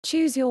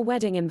Choose your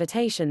wedding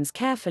invitations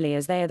carefully,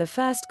 as they are the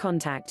first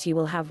contact you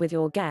will have with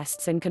your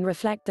guests and can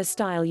reflect the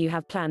style you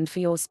have planned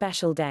for your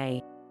special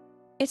day.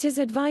 It is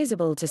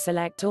advisable to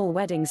select all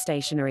wedding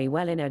stationery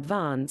well in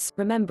advance,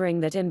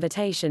 remembering that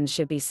invitations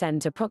should be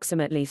sent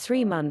approximately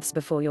 3 months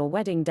before your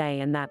wedding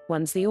day, and that,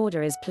 once the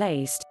order is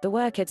placed, the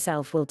work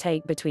itself will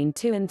take between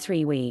 2 and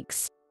 3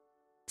 weeks.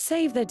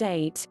 Save the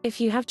date.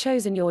 If you have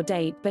chosen your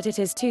date but it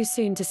is too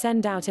soon to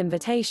send out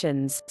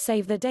invitations,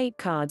 save the date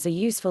cards are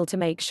useful to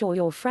make sure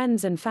your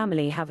friends and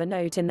family have a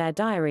note in their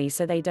diary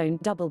so they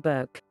don't double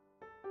book.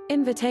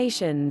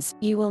 Invitations.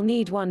 You will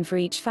need one for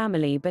each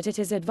family, but it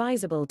is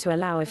advisable to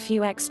allow a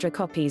few extra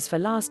copies for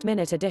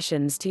last-minute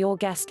additions to your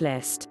guest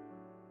list.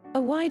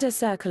 A wider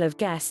circle of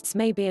guests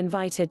may be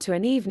invited to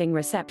an evening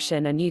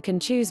reception, and you can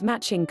choose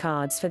matching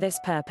cards for this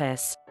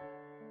purpose.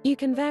 You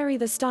can vary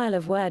the style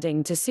of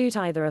wording to suit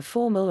either a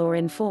formal or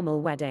informal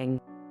wedding.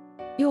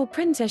 Your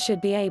printer should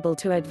be able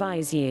to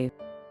advise you.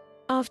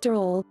 After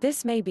all,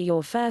 this may be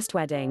your first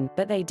wedding,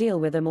 but they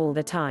deal with them all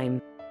the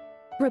time.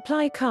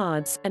 Reply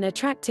cards. An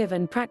attractive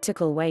and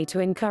practical way to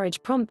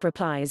encourage prompt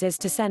replies is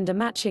to send a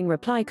matching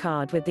reply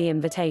card with the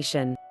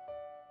invitation.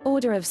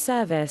 Order of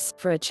service.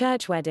 For a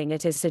church wedding,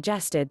 it is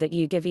suggested that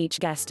you give each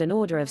guest an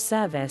order of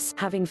service,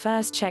 having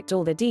first checked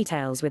all the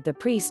details with the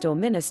priest or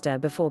minister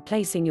before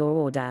placing your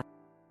order.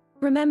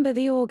 Remember,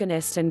 the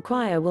organist and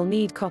choir will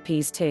need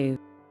copies too.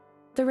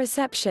 The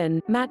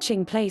reception.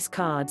 Matching place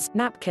cards,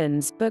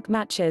 napkins, book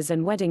matches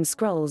and wedding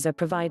scrolls are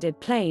provided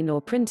plain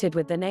or printed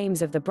with the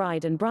names of the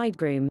bride and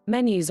bridegroom.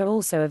 Menus are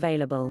also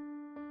available.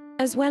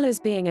 As well as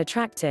being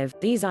attractive,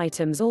 these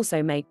items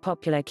also make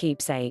popular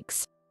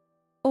keepsakes.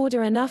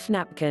 Order enough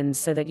napkins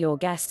so that your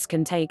guests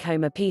can take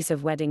home a piece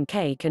of wedding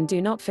cake, and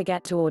do not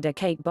forget to order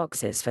cake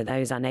boxes for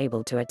those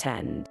unable to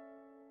attend.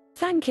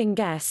 Thanking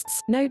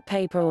guests.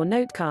 Notepaper or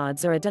note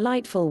cards are a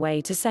delightful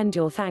way to send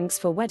your thanks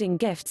for wedding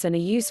gifts and a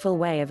useful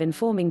way of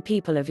informing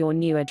people of your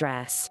new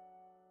address.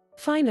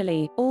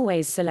 Finally,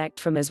 always select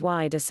from as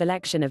wide a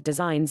selection of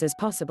designs as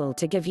possible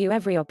to give you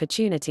every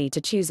opportunity to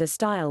choose a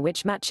style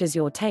which matches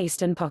your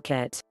taste and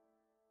pocket.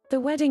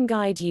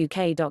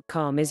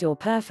 TheWeddingGuideUK.com is your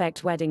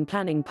perfect wedding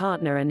planning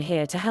partner and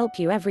here to help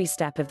you every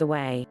step of the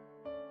way.